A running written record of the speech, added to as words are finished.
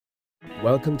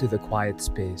Welcome to The Quiet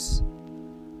Space,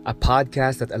 a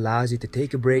podcast that allows you to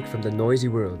take a break from the noisy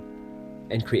world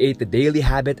and create the daily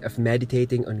habit of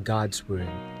meditating on God's Word.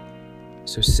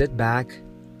 So sit back,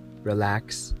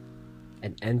 relax,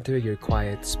 and enter your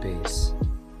quiet space.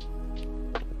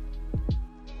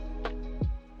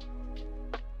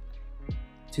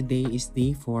 Today is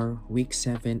day 4, week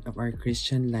 7 of our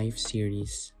Christian Life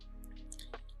series.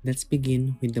 Let's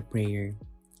begin with the prayer.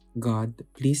 God,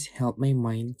 please help my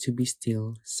mind to be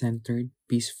still, centered,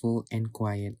 peaceful, and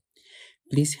quiet.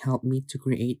 Please help me to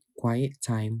create quiet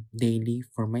time daily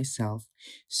for myself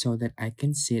so that I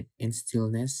can sit in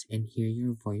stillness and hear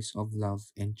your voice of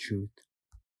love and truth.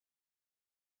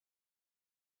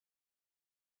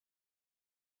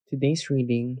 Today's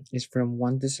reading is from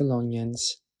 1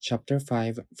 Thessalonians chapter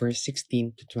 5, verse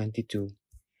 16 to 22.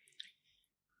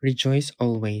 Rejoice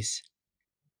always,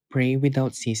 pray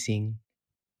without ceasing,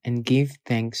 and give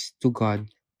thanks to God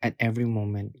at every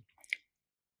moment.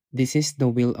 This is the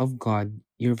will of God,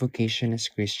 your vocation as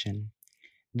Christian.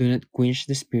 Do not quench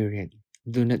the spirit.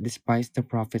 Do not despise the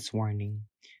prophet's warning.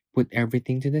 Put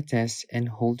everything to the test and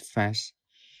hold fast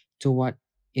to what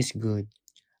is good.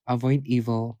 Avoid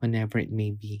evil whenever it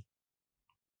may be.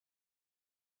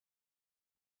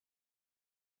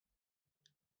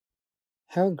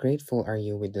 How grateful are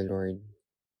you with the Lord?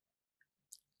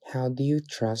 How do you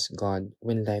trust God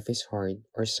when life is hard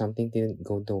or something didn't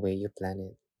go the way you planned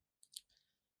it?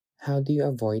 How do you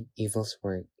avoid evil's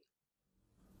work?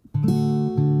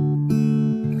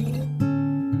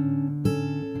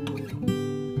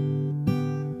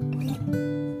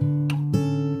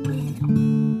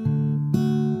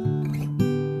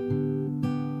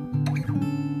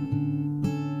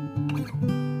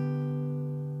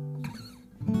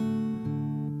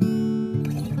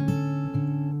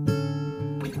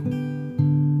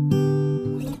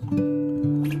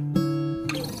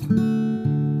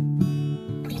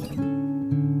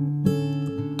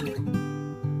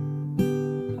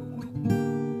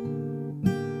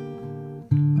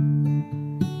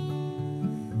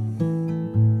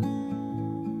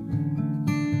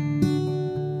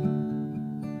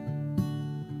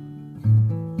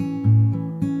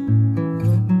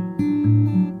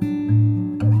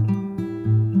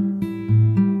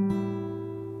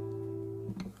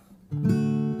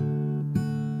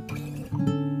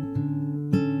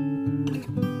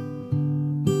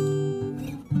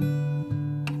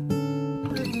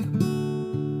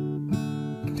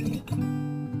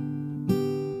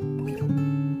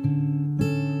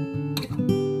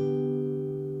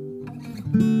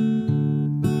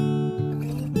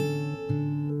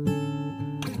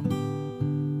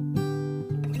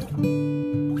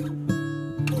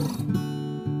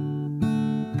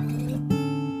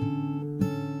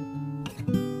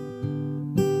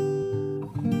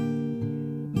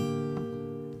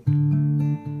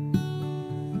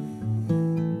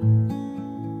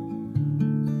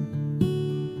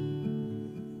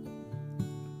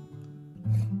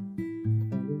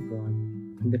 Following God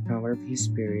in the power of His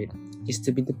Spirit is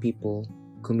to be the people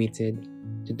committed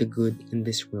to the good in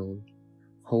this world.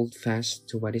 Hold fast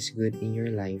to what is good in your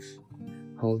life.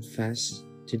 Hold fast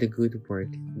to the good work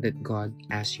that God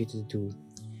asks you to do,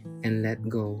 and let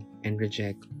go and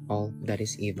reject all that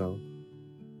is evil.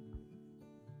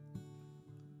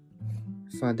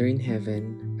 Father in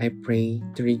heaven, I pray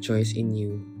to rejoice in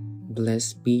you.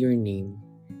 Blessed be your name.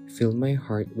 Fill my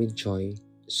heart with joy,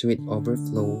 so it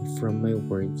overflow from my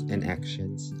words and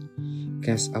actions.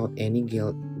 Cast out any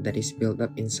guilt that is built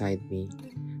up inside me.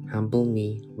 Humble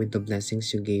me with the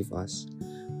blessings you gave us.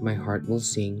 My heart will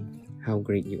sing how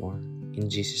great you are. In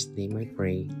Jesus' name I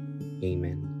pray.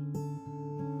 Amen.